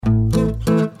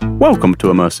Welcome to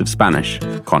Immersive Spanish,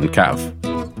 con Cav.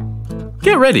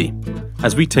 Get ready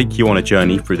as we take you on a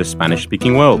journey through the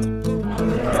Spanish-speaking world.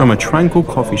 From a tranquil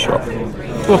coffee shop,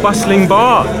 to a bustling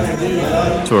bar,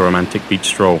 to a romantic beach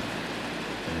stroll.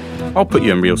 I'll put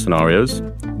you in real scenarios,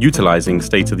 utilizing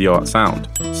state-of-the-art sound,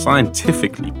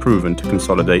 scientifically proven to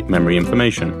consolidate memory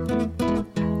information.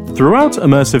 Throughout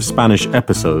Immersive Spanish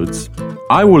episodes,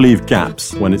 I will leave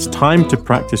gaps when it's time to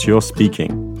practice your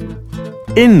speaking.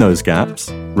 In those gaps,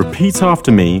 repeat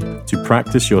after me to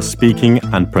practice your speaking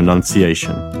and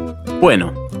pronunciation.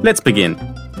 Bueno, let's begin.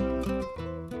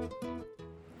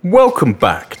 Welcome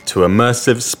back to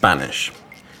Immersive Spanish.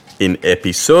 In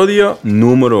episodio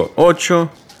número 8,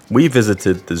 we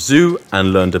visited the zoo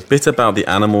and learned a bit about the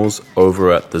animals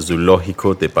over at the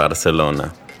Zoológico de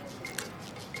Barcelona.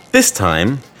 This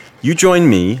time, you join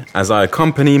me as I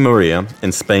accompany Maria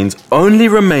in Spain's only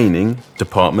remaining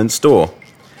department store,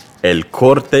 El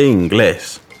Corte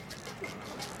Inglés.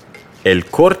 El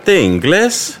Corte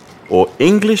Inglés, or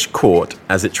English Court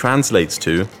as it translates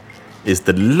to, is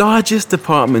the largest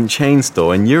department chain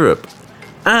store in Europe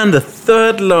and the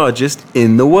third largest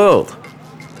in the world.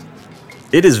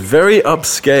 It is very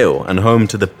upscale and home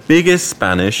to the biggest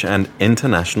Spanish and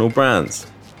international brands.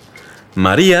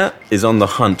 Maria is on the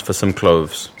hunt for some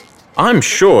clothes. I'm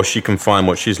sure she can find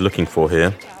what she's looking for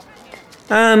here.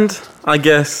 And I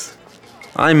guess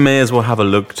I may as well have a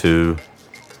look too.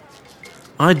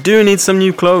 I do need some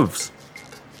new clothes.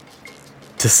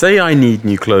 To say I need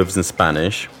new clothes in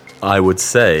Spanish, I would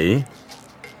say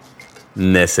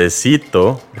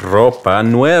necesito ropa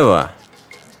nueva.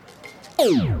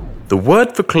 The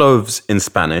word for clothes in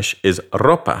Spanish is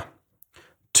ropa.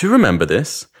 To remember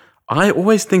this, I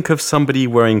always think of somebody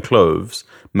wearing clothes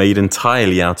made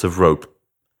entirely out of rope.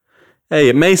 Hey,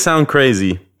 it may sound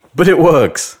crazy, but it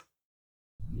works.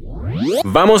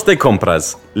 Vamos de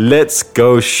compras. Let's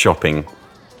go shopping.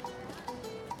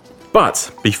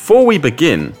 But before we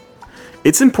begin,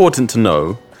 it's important to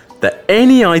know that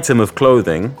any item of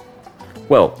clothing,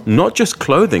 well, not just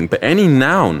clothing, but any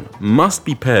noun must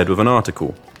be paired with an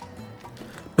article.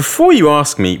 Before you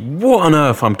ask me what on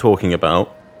earth I'm talking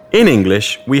about, in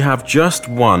English we have just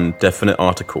one definite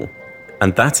article,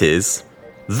 and that is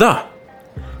the.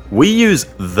 We use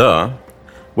the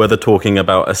whether talking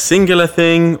about a singular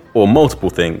thing or multiple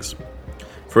things.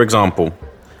 For example,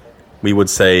 we would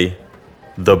say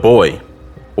the boy,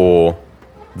 or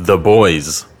the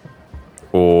boys,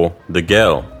 or the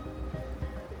girl,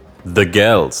 the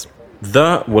girls.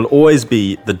 The will always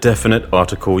be the definite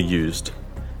article used.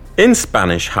 In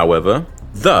Spanish, however,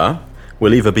 the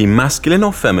will either be masculine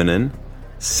or feminine,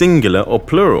 singular or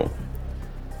plural.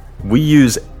 We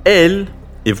use el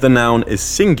if the noun is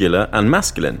singular and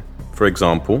masculine. For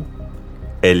example,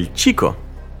 el chico.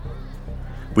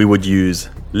 We would use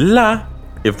la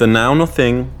if the noun or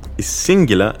thing is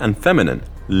singular and feminine,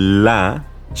 la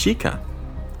chica.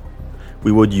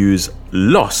 We would use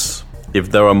los if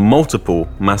there are multiple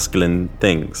masculine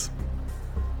things,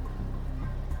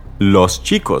 los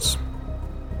chicos.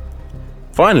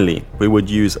 Finally, we would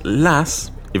use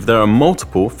las if there are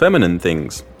multiple feminine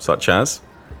things, such as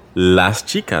las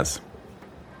chicas.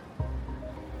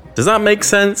 Does that make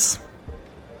sense?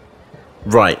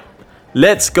 Right,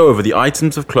 let's go over the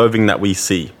items of clothing that we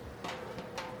see.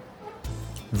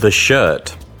 The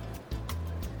shirt,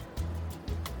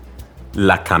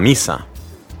 la camisa,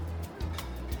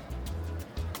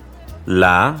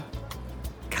 la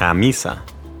camisa,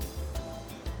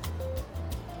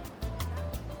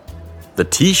 the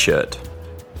t-shirt,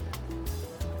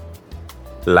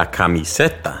 la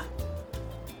camiseta,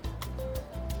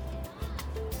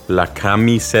 la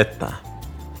camiseta,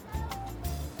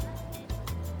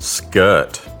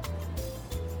 skirt,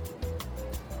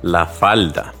 la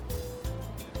falda,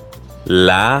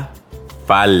 la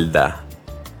falda.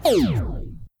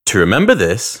 To remember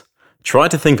this, try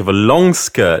to think of a long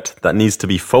skirt that needs to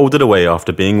be folded away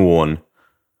after being worn.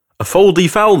 A foldy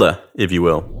falda, if you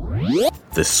will.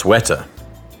 The sweater,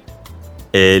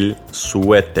 el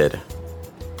suéter,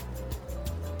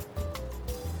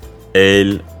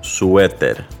 el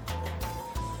suéter.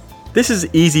 This is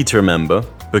easy to remember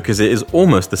because it is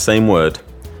almost the same word.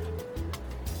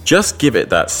 Just give it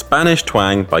that Spanish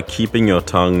twang by keeping your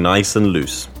tongue nice and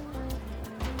loose.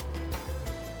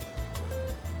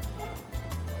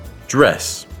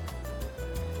 Dress,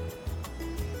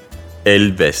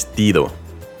 el vestido,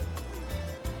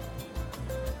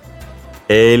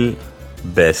 el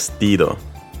vestido.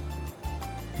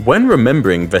 When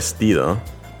remembering vestido,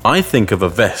 I think of a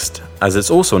vest as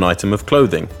it's also an item of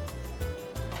clothing.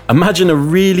 Imagine a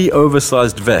really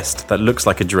oversized vest that looks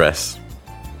like a dress.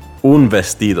 Un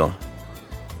vestido.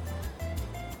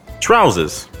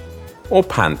 Trousers or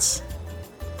pants.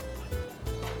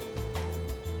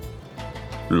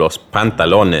 Los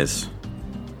pantalones.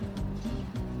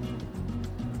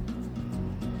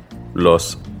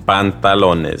 Los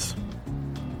pantalones.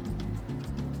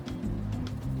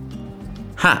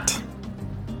 Hat.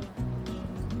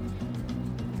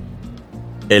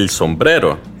 El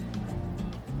sombrero.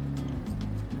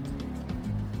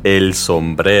 El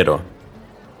sombrero.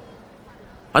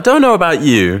 I don't know about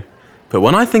you, but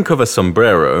when I think of a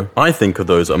sombrero, I think of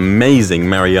those amazing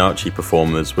mariachi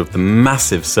performers with the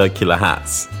massive circular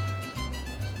hats.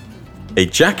 A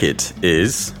jacket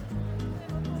is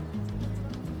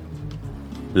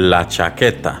la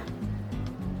chaqueta.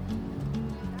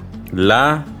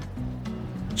 La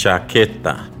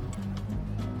chaqueta.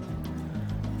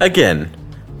 Again,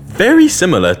 very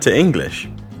similar to English.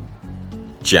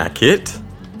 Jacket,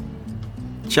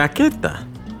 chaqueta.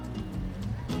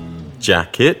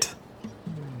 Jacket,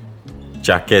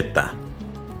 chaqueta.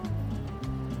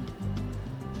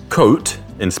 Coat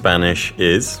in Spanish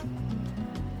is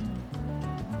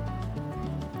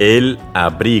el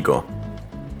abrigo.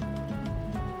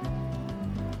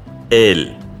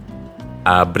 El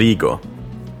abrigo.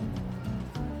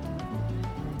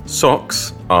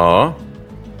 Socks are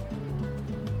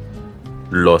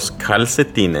los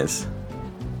calcetines.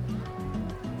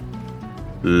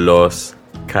 Los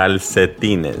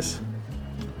calcetines.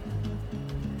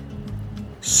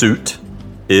 Suit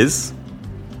is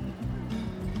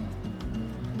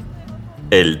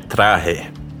el traje.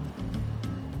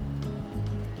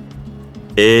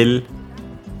 El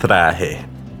traje.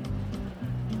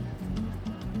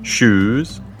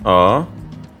 Shoes are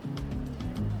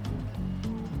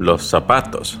los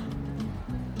zapatos.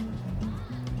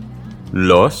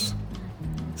 Los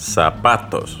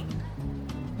zapatos.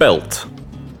 Belt.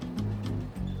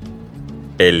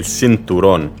 El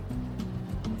cinturón.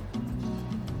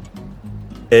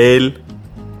 El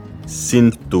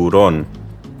cinturón.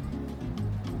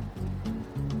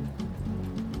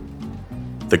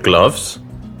 The gloves.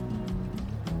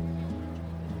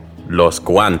 Los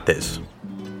guantes.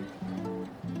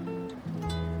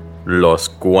 Los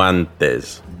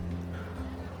guantes.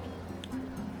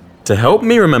 To help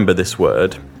me remember this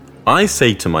word, I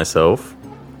say to myself,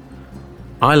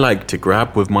 I like to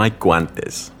grab with my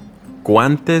guantes.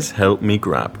 Guantes help me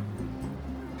grab.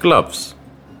 Gloves.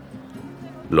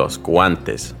 Los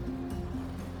guantes.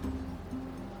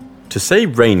 To say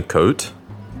raincoat,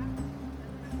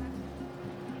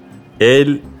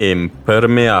 el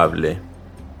impermeable.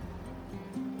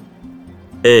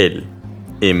 El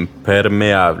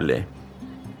impermeable.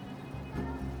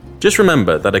 Just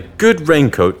remember that a good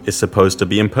raincoat is supposed to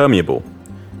be impermeable.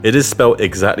 It is spelled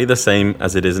exactly the same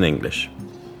as it is in English.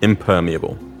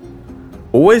 Impermeable.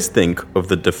 Always think of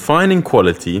the defining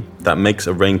quality that makes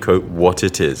a raincoat what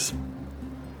it is.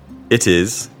 It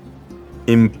is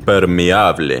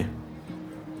impermeable.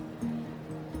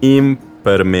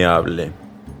 Impermeable.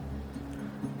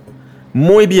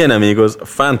 Muy bien, amigos.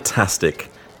 Fantastic.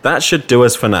 That should do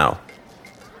us for now.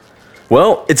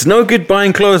 Well, it's no good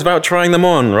buying clothes without trying them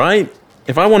on, right?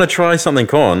 If I want to try something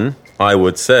on, I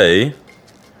would say,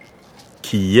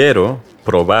 quiero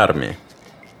probarme.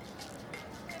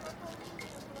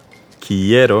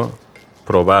 Quiero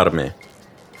probarme.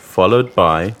 Followed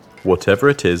by whatever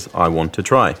it is I want to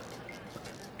try.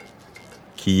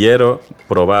 Quiero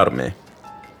probarme.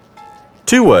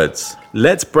 2 words.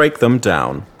 Let's break them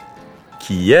down.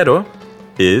 Quiero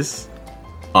is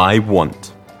I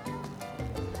want.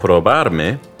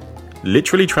 Probarme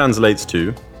literally translates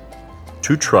to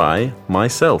try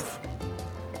myself.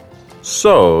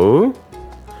 So,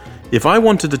 if I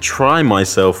wanted to try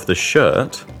myself the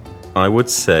shirt, I would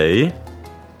say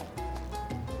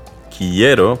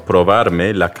quiero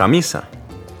probarme la camisa.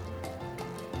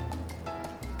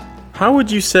 How would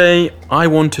you say I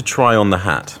want to try on the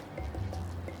hat?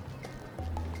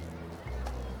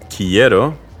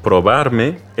 Quiero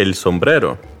probarme el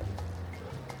sombrero.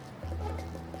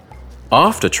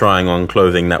 After trying on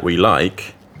clothing that we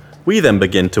like, we then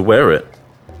begin to wear it.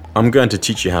 I'm going to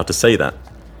teach you how to say that.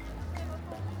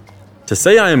 To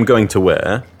say I am going to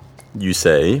wear, you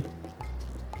say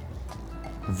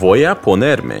voy a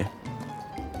ponerme.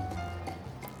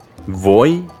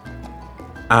 Voy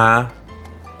a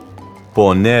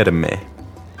ponerme.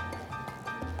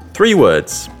 3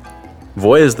 words.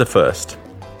 Voy is the first.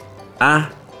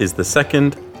 A is the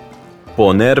second.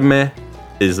 Ponerme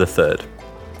is the third.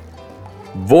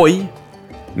 Voy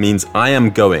means I am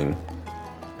going.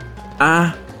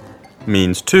 A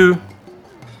means to.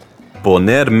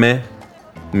 Ponerme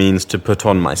means to put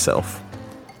on myself.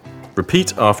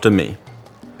 Repeat after me.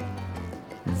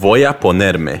 Voy a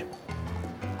ponerme.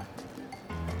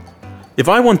 If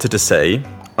I wanted to say,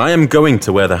 I am going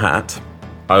to wear the hat,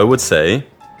 I would say,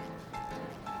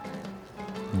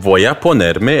 voy a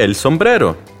ponerme el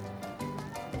sombrero.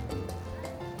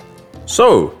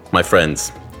 So, my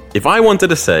friends, if I wanted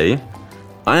to say,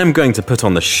 I am going to put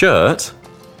on the shirt,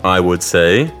 I would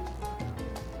say,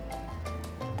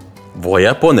 voy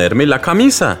a ponerme la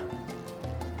camisa.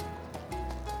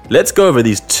 Let's go over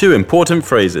these two important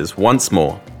phrases once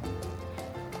more.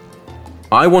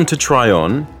 I want to try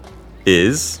on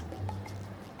is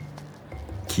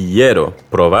quiero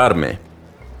probarme.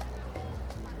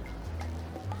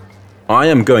 I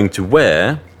am going to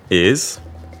wear is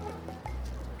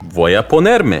voy a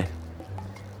ponerme.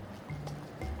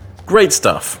 Great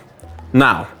stuff.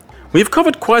 Now, we've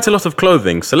covered quite a lot of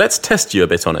clothing, so let's test you a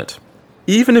bit on it.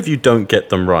 Even if you don't get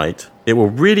them right, it will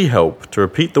really help to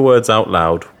repeat the words out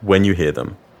loud when you hear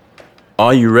them.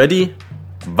 Are you ready?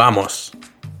 Vamos!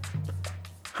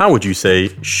 How would you say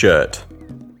shirt?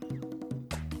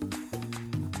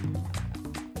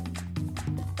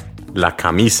 La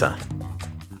camisa.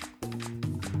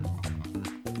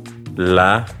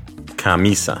 La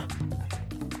camisa.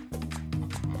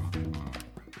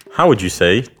 How would you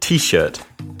say t-shirt?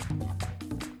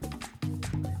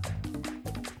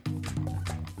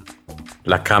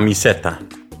 La camiseta.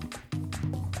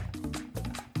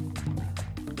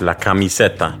 La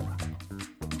camiseta.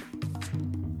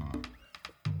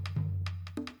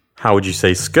 How would you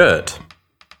say skirt?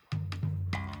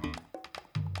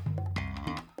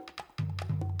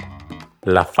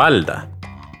 La falda.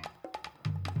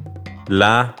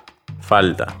 La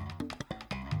falda.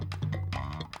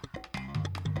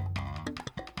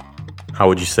 How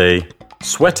would you say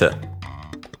sweater?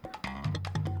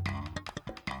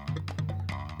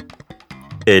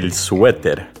 El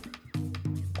suéter.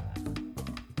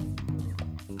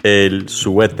 El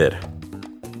suéter.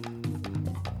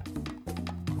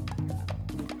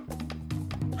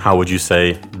 How would you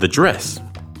say the dress?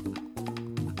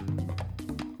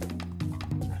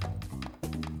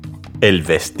 El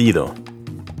vestido.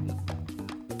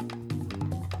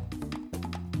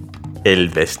 El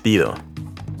vestido.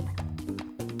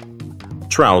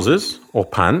 Trousers or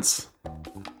pants.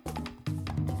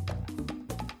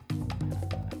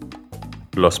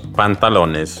 Los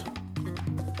pantalones.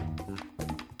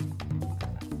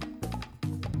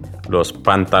 Los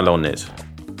pantalones.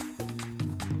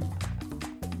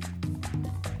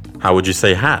 How would you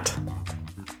say hat?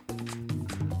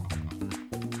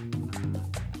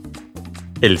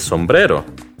 El sombrero.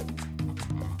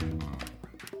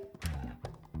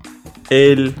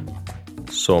 El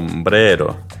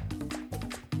sombrero.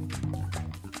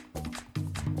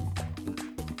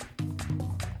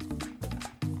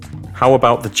 How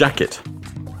about the jacket?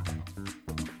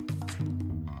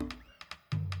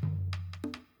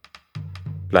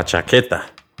 La chaqueta.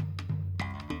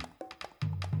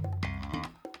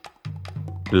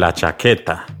 La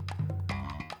chaqueta.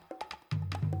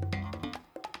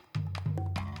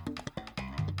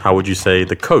 How would you say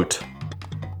the coat?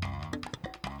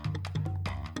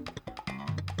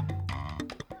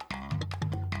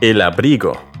 El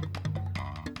abrigo.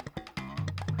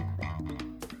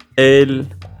 El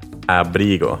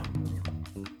abrigo.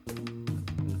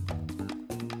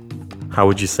 How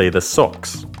would you say the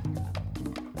socks?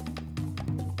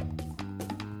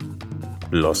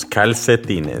 Los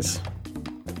calcetines.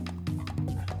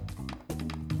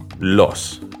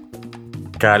 Los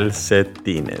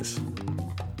calcetines.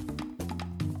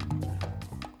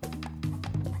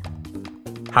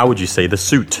 How would you say the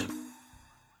suit?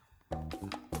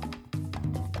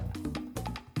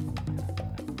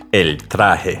 El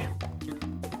traje.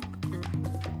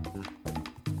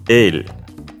 El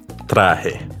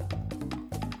traje.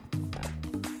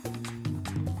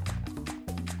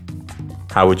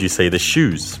 How would you say the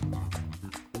shoes?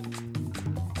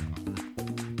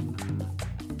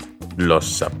 Los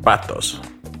zapatos.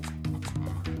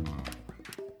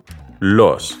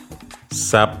 Los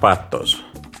zapatos.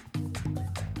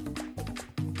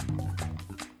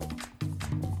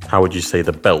 How would you say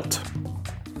the belt?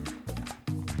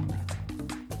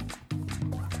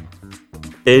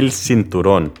 El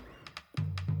cinturón.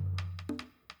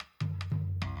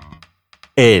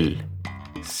 El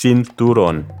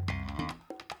cinturón.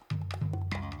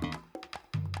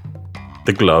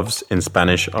 The gloves in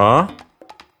Spanish are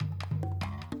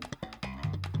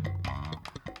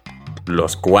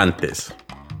los guantes.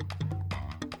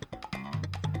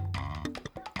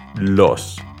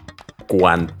 Los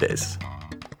guantes.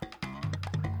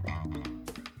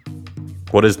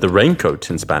 What is the raincoat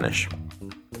in Spanish?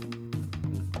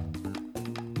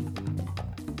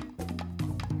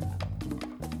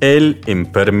 El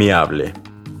impermeable.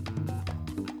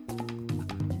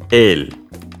 El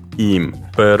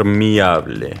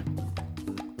impermeable.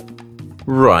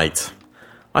 Right.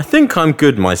 I think I'm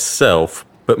good myself,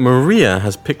 but Maria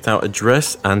has picked out a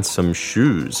dress and some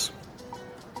shoes.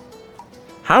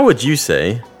 How would you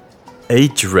say a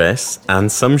dress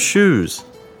and some shoes?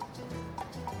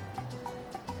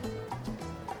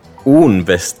 Un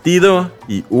vestido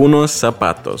y unos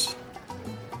zapatos.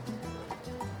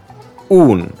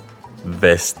 Un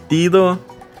vestido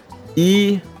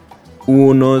y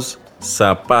unos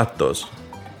zapatos.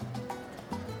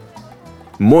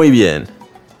 Muy bien.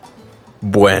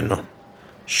 Bueno,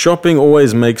 shopping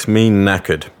always makes me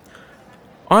knackered.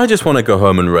 I just want to go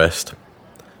home and rest.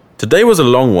 Today was a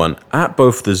long one at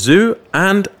both the zoo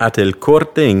and at El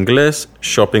Corte Inglés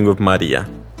shopping with Maria.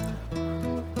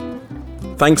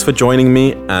 Thanks for joining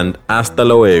me and hasta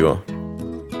luego.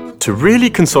 To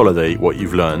really consolidate what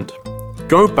you've learned,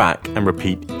 go back and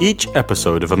repeat each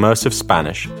episode of Immersive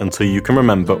Spanish until you can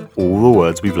remember all the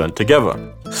words we've learned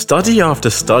together. Study after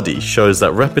study shows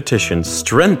that repetition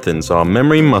strengthens our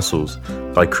memory muscles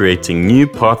by creating new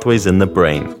pathways in the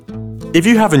brain. If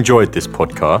you have enjoyed this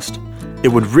podcast, it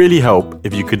would really help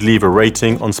if you could leave a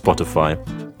rating on Spotify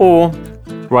or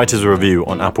write us a review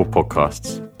on Apple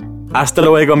Podcasts. Hasta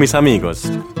luego, mis amigos.